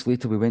few weeks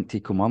later, we went to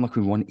Kilmarnock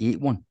and we won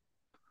 8-1.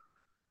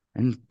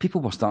 And people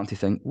were starting to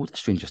think, oh,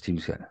 the Rangers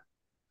team's got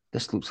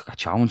this looks like a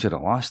challenger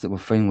at last, that we've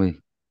finally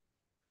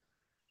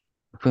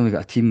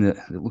got a team that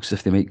looks as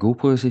if they might go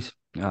places.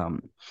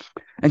 And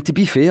to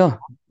be fair,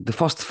 the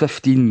first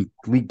 15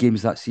 league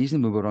games that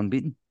season, we were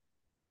unbeaten.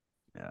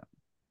 Yeah.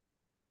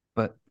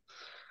 But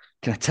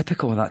kind of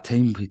typical of that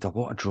time, we had a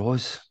lot of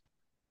draws.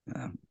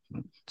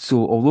 So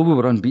although we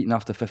were unbeaten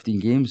after 15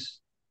 games,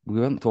 we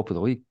weren't top of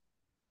the league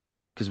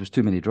because there was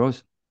too many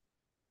draws.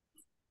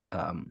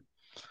 To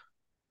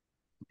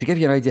give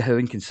you an idea how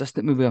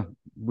inconsistent we were,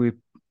 we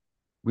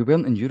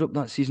weren't in Europe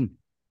that season.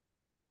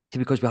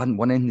 Because we hadn't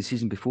won anything the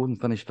season before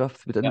and finished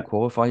fifth, we didn't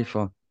qualify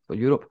for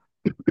Europe.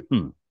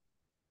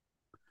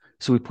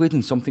 So we played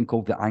in something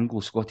called the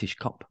Anglo-Scottish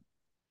Cup,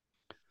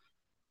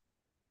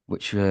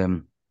 which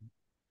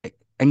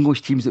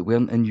English teams that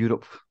weren't in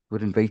Europe were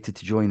invited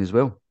to join as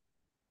well.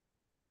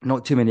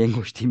 Not too many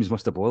English teams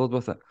must have bothered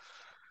with it,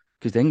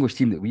 because the English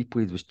team that we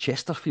played was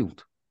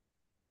Chesterfield.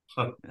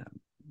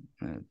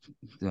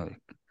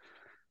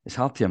 It's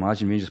hard to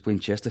imagine Rangers playing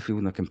Chesterfield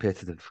in a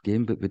competitive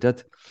game, but we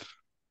did.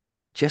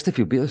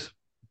 Chesterfield beat us.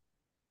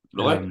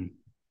 really,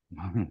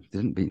 they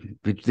didn't beat.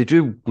 We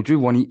drew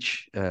one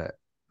each at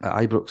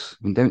Ibrox.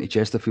 Went down to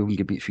Chesterfield and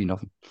get beat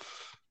 3-0.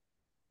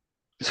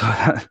 So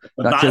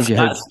that tells you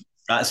how.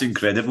 That's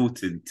incredible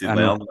to I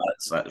learn. know.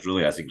 That's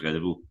really that's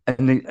incredible.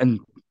 And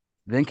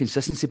the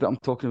inconsistency bit I'm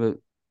talking about.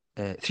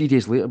 3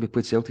 days later, we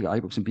played Celtic at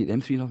Ibrox and beat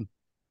them 3-0.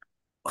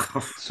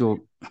 So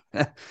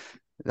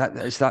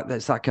that's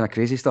that kind of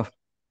crazy stuff.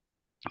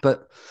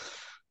 But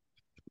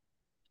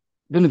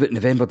around about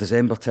November,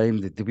 December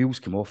time, the wheels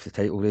came off the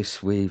title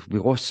race. We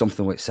lost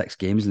something like 6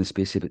 games in the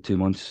space of about 2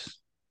 months,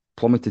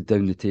 plummeted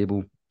down the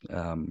table.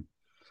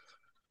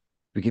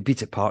 We get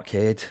beat at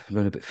Parkhead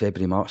around about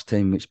February, March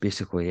time, which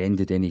basically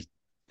ended any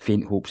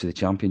faint hopes of the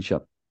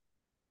championship.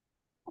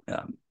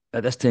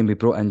 At this time, we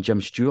brought in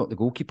Jim Stewart, the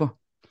goalkeeper.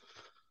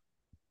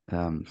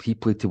 He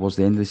played towards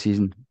the end of the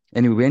season.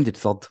 Anyway, we ended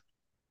third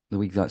in the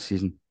league that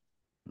season.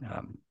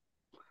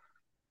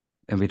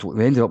 And we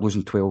ended up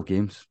losing 12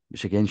 games,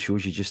 which again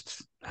shows you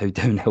just how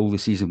downhill the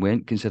season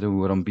went, considering we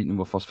were unbeaten in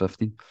our first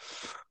 15.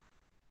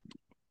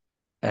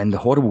 And the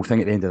horrible thing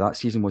at the end of that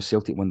season was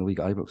Celtic won the league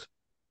at Ibrox.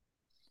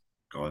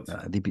 God.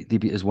 They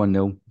beat us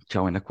 1-0.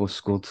 Charlie Nicholas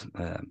scored.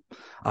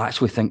 I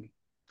actually think,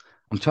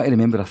 I'm trying to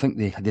remember, I think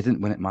they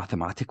didn't win it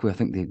mathematically. I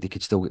think they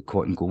could still get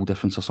caught in goal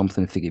difference or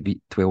something if they get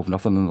beat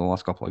 12-0 in the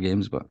last couple of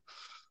games, but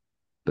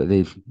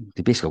they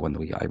basically won the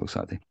league at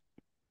Saturday.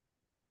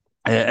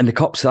 In the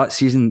cups that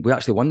season, we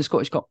actually won the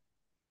Scottish Cup.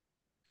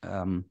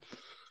 Um,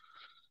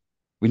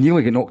 we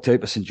nearly got knocked out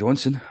by St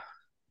Johnstone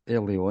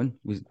early on.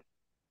 We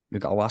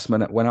got a last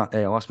minute winner,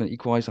 last minute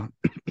equaliser.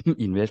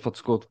 Ian Redford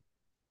scored,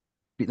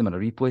 beat them in a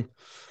replay.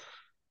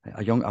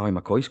 A young Ali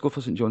McCoy scored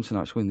for St Johnstone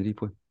actually in the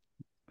replay.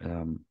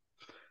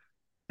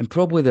 And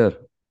probably the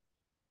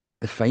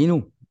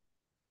final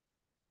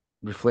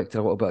reflected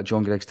a little bit of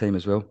John Greig's time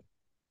as well.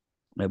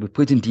 We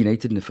played Dundee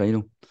United in the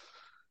final,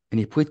 and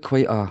he played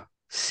quite a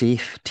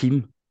safe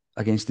team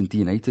against Dundee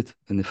United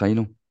in the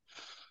final.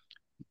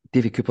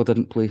 Davy Cooper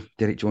didn't play.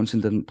 Derek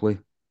Johnson didn't play.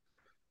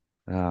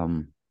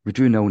 We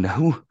drew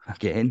 0-0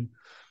 again.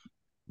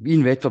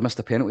 Ian Redford missed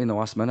a penalty in the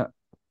last minute.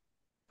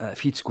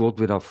 If he'd scored,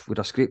 we'd have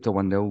scraped a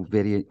 1-0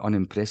 very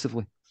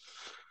unimpressively.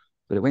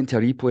 But it went to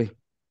a replay.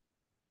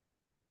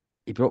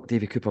 He brought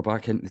Davy Cooper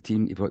back into the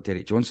team. He brought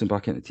Derek Johnson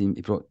back into the team.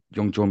 He brought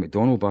young John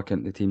McDonnell back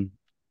into the team.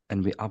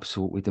 And we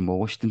absolutely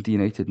demolished Dundee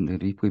United in the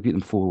replay, beat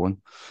them 4-1.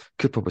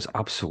 Cooper was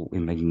absolutely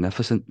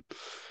magnificent.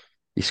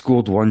 He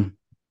scored one,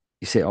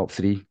 he set up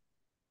three,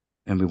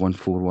 and we won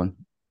 4-1.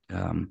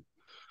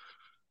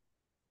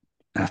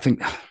 I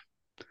think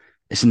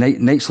it's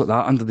nights like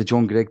that under the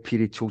John Greig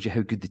period told you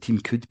how good the team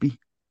could be,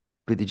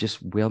 but they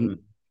just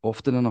weren't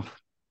often enough.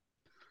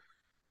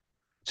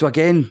 So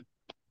again,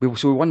 we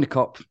won the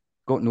cup,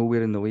 got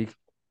nowhere in the league.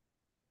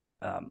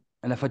 And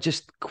if I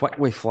just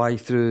quickly fly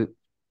through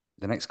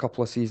the next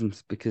couple of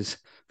seasons, because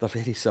they're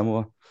very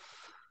similar.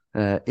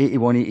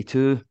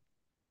 81-82,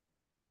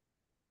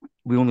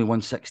 we only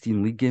won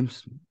 16 league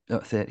games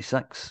out of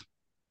 36.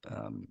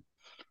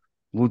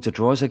 Loads of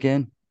draws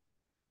again.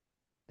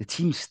 The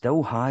team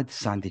still had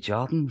Sandy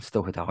Jardine,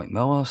 still had Alec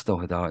Miller, still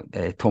had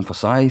Tom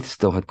Forsyth,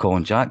 still had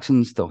Colin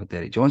Jackson, still had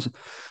Derek Johnson.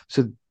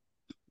 So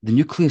the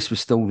nucleus was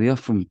still there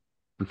from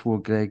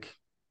before Greig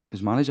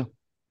was manager.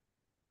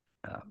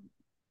 But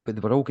they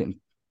were all getting,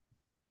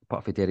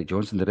 apart from Derek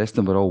Johnson, the rest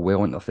of them were all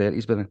well into their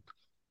 30s by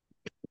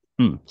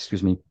then.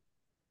 Excuse me.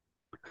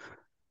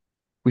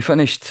 We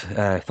finished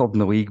third in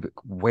the league, but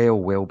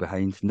well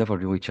behind, never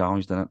really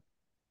challenged in it.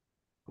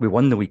 We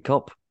won the League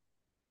Cup,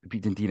 we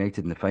beat Dundee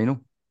United in the final.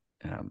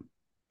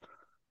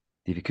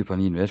 Davy Cooper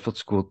and Ian Redford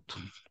scored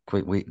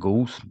quite late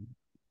goals.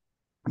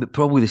 But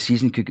probably the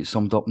season could get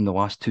summed up in the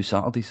last two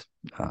Saturdays.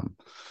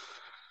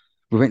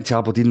 We went to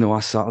Aberdeen the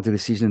last Saturday of the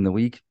season in the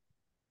league,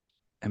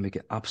 and we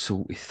got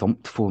absolutely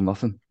thumped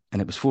 4-0.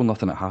 And it was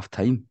 4-0 at half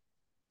time.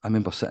 I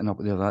remember sitting up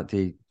there that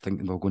day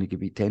thinking we were going to get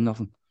beat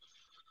 10-0.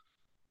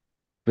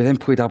 We then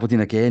played Aberdeen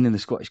again in the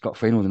Scottish Cup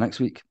final the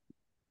next week.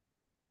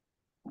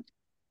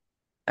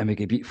 And we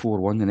get beat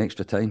 4-1 in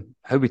extra time.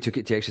 How we took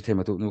it to extra time,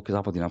 I don't know, because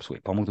Aberdeen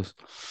absolutely pummeled us.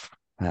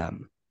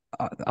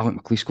 Alec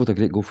McLeish scored a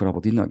great goal for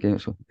Aberdeen that game.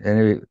 So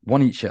anyway,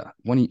 one each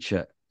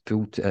at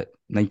full at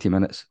 90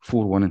 minutes,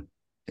 4-1 in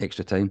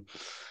extra time.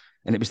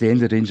 And it was the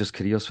end of Rangers'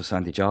 careers for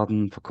Sandy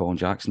Jardine, for Colin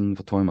Jackson,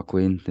 for Tommy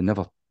McLean. They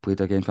never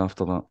played again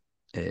after that.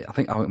 I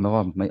think Alec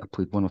Miller might have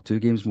played one or two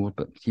games more,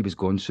 but he was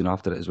gone soon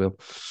after it as well.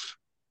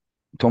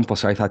 Tom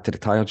Forsyth had to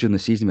retire during the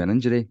season with an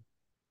injury.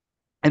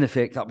 In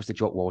effect, that was the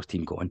Jock Wallace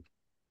team gone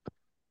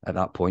at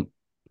that point.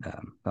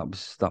 That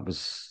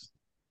was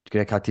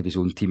Greig had to have his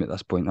own team at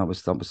this point. That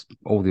was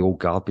all the old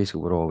guard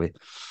basically were all away.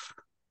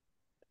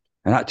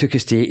 And that took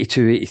us to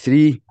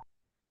 82-83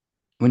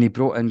 when he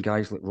brought in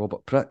guys like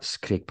Robert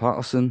Pritz, Craig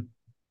Patterson,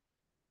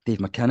 Dave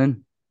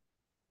McKinnon.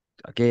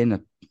 Again,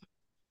 a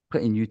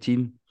pretty new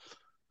team.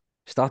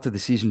 Started the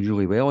season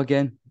really well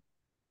again.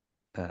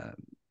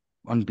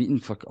 Unbeaten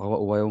for a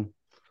little while.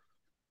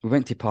 We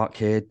went to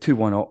Parkhead,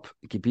 2-1 up,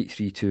 get beat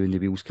 3-2, and the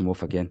wheels came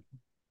off again.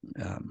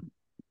 And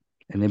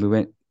then we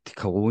went to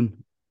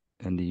Cologne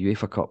in the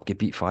UEFA Cup, get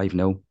beat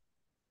 5-0.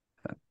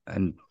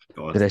 And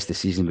the rest of the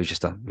season was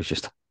just a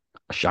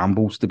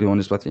shambles, to be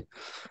honest with you.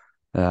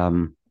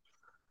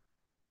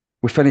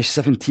 We finished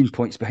 17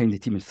 points behind the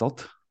team in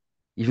third,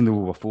 even though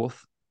we were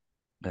fourth.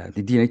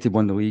 The United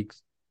won the league.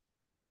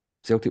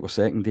 Celtic were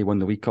second. They won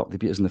the League Cup. They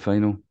beat us in the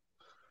final.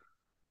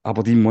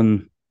 Aberdeen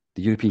won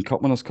the European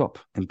Cup Winners' Cup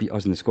and beat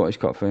us in the Scottish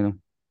Cup final.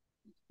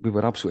 We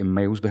were absolutely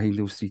miles behind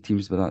those three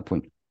teams by that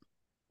point.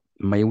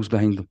 Miles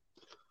behind them.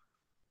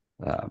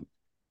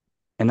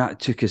 And that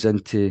took us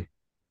into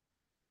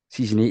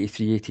season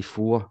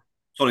 83-84.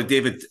 Sorry,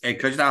 David, can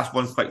I just ask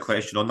one quick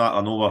question on that? I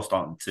know we're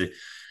starting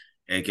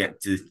to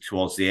get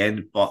towards the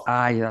end, but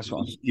that's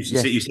what you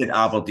said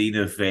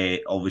Aberdeen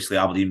obviously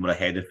Aberdeen were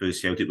ahead of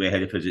us, Celtic were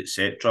ahead of us,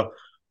 etc.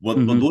 Were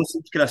those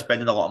teams kind of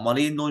spending a lot of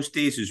money in those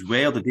days as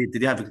well? Did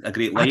they have a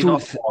great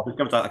lineup? Or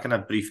give a kind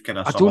of brief kind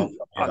of sum up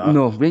of that?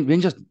 No,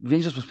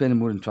 Rangers were spending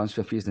more in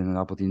transfer fees than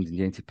Aberdeen and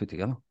United put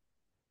together.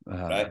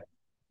 Right.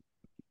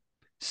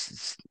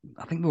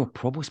 I think they were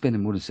probably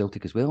spending more than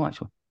Celtic as well,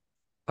 actually.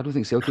 I don't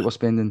think Celtic were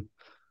spending...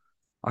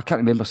 I can't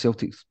remember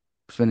Celtic's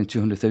spending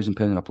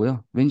 £200,000 on a player.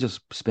 Rangers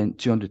spent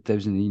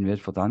 200,000 in Ian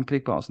Redford and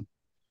Craig Patterson.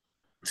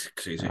 It's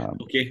crazy.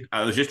 Okay,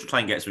 I was just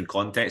trying to get some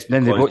context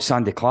Then they because bought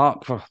Sandy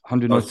Clark for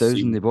 100 odd does thousand.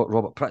 seem They bought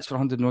Robert Pritz for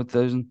 100 odd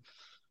thousand.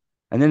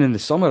 And then in the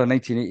summer of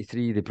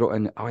 1983, they brought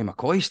in Ali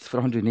McCoist for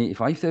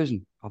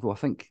 185,000. Although I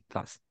think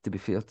that's, to be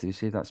fair to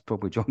say, that's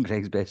probably John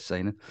Greig's best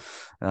signing.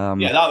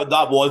 yeah,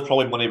 that was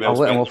probably money well I'll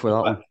let him spent. off with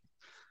that one.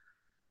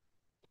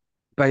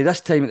 By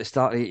this time at the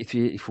start of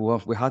 83,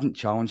 84, we hadn't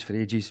challenged for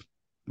ages.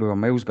 We were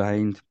miles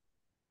behind.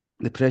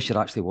 The pressure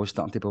actually was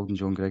starting to build in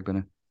John Greig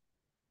by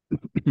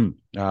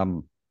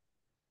now.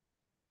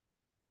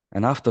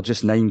 And after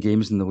just 9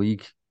 games in the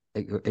league,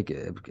 it got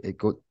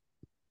to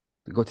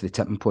the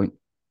tipping point.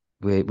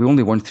 We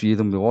only won 3 of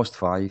them. We lost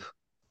 5.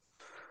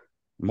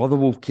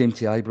 Motherwell came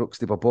to Ibrox.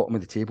 They were bottom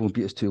of the table and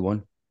beat us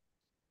 2-1.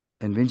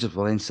 And Rangers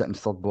were then sitting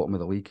third bottom of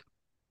the league.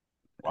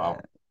 Wow.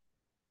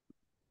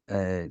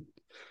 There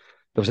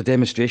was a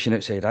demonstration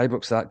outside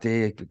Ibrox that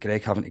day,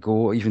 Greg having to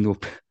go, even though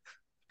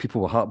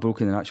people were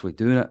heartbroken and actually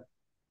doing it.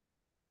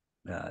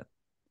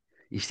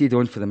 He stayed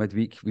on for the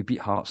midweek. We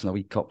beat Hearts in a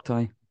League Cup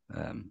tie.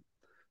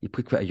 He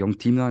played quite a young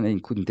team that night,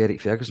 including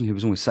Derek Ferguson, who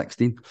was only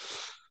 16.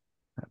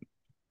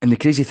 And the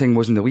crazy thing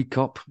was in the League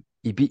Cup,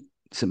 he beat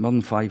St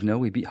Mirren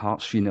 5-0, he beat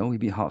Hearts 3-0, he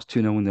beat Hearts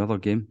 2-0 in the other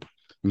game.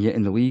 And yet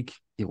in the league,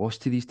 he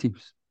lost to these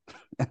teams.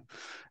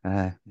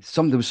 There was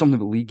something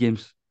about league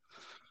games.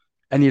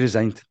 And he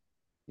resigned.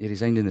 He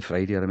resigned on the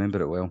Friday, I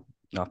remember it well,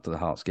 after the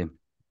Hearts game.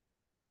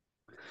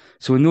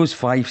 So in those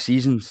 5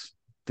 seasons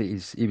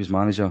that he was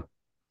manager,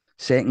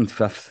 2nd,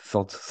 5th,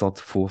 3rd,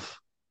 4th,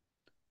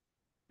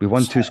 we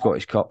won 2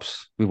 Scottish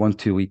Cups, we won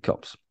 2 League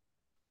Cups.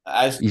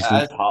 It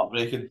is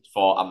heartbreaking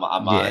for a Yeah.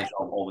 manager,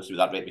 obviously with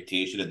that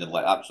reputation and the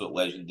absolute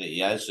legend that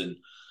he is. And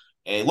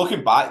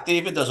looking back,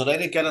 David, there's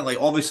already getting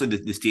obviously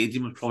the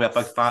stadium was probably a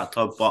big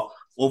factor, but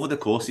over the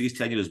course of his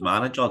tenure as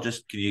manager,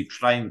 just can you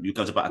try and give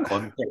us a bit of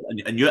context?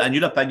 And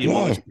your opinion,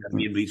 what was the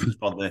main reasons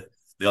for the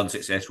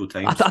unsuccessful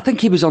times? I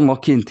think he was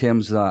unlucky in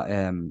terms that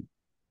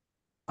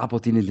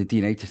Aberdeen and the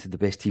United are the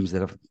best teams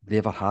they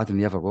ever had and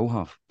they ever will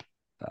have.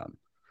 I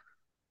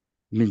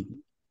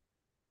mean,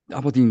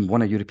 Aberdeen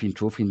won a European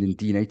trophy and then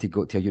D United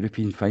got to a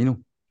European final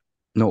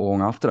not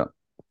long after it.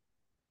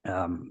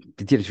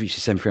 They did reach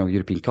the semi-final of the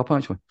European Cup,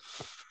 actually.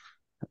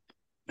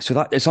 So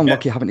that it's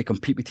unlucky having to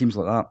compete with teams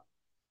like that.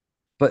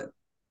 But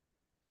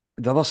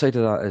the other side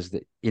of that is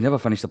that he never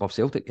finished above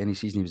Celtic any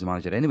season he was the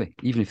manager anyway,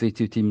 even if the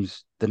 2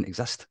 teams didn't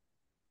exist.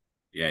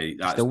 Yeah, he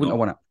still wouldn't have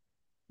won it.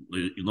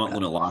 You're not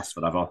going to last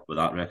forever with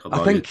that record.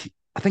 I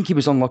think he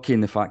was unlucky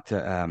in the fact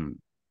that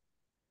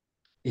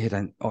he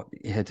had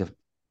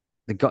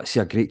the guts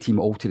of a great team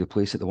all to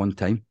replace at the one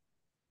time.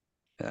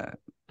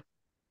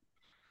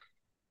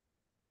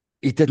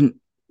 He didn't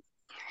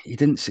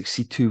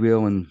succeed too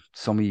well in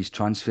some of his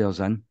transfers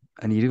in,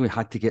 and he really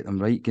had to get them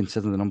right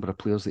considering the number of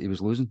players that he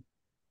was losing.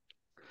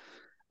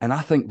 And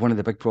I think one of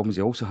the big problems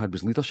he also had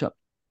was leadership.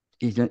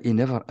 He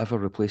never ever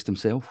replaced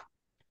himself.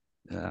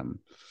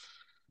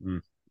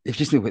 If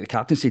you just look at the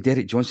captaincy,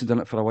 Derek Johnson done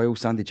it for a while,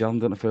 Sandy Jarman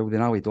done it for a while,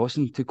 then Ali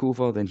Dawson took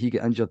over, then he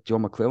got injured,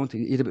 John McClelland.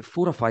 He had about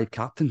 4 or 5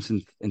 captains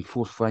in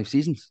 4 or 5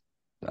 seasons.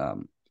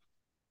 It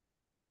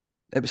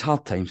was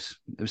hard times.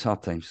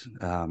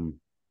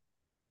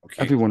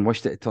 Everyone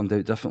wished it had turned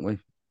out differently,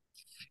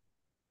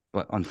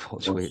 but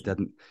unfortunately it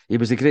didn't. He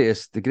was the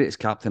greatest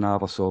captain I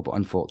ever saw, but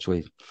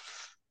unfortunately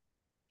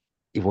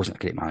he wasn't a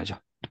great manager.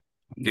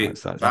 Okay,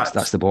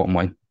 that's the bottom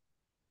line.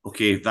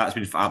 Okay, that's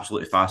been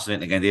absolutely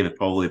fascinating. Again, David,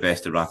 probably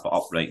best to wrap it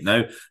up right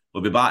now.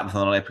 We'll be back with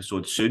another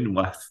episode soon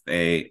with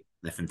the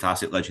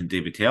fantastic legend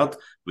David Herd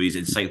with his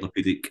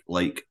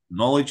encyclopedic-like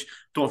knowledge.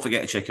 Don't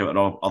forget to check out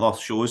our other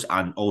shows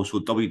and also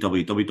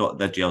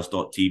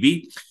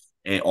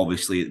www.thegers.tv.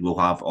 Obviously, we'll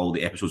have all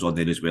the episodes on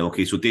there as well.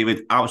 Okay, so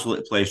David,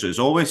 absolute pleasure as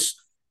always.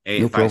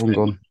 No problem,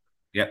 Gordon.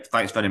 Yep,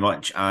 thanks very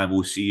much, and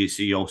we'll see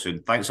you all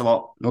soon. Thanks a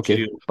lot. Okay,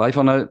 cheerio. Bye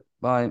for now.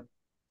 Bye.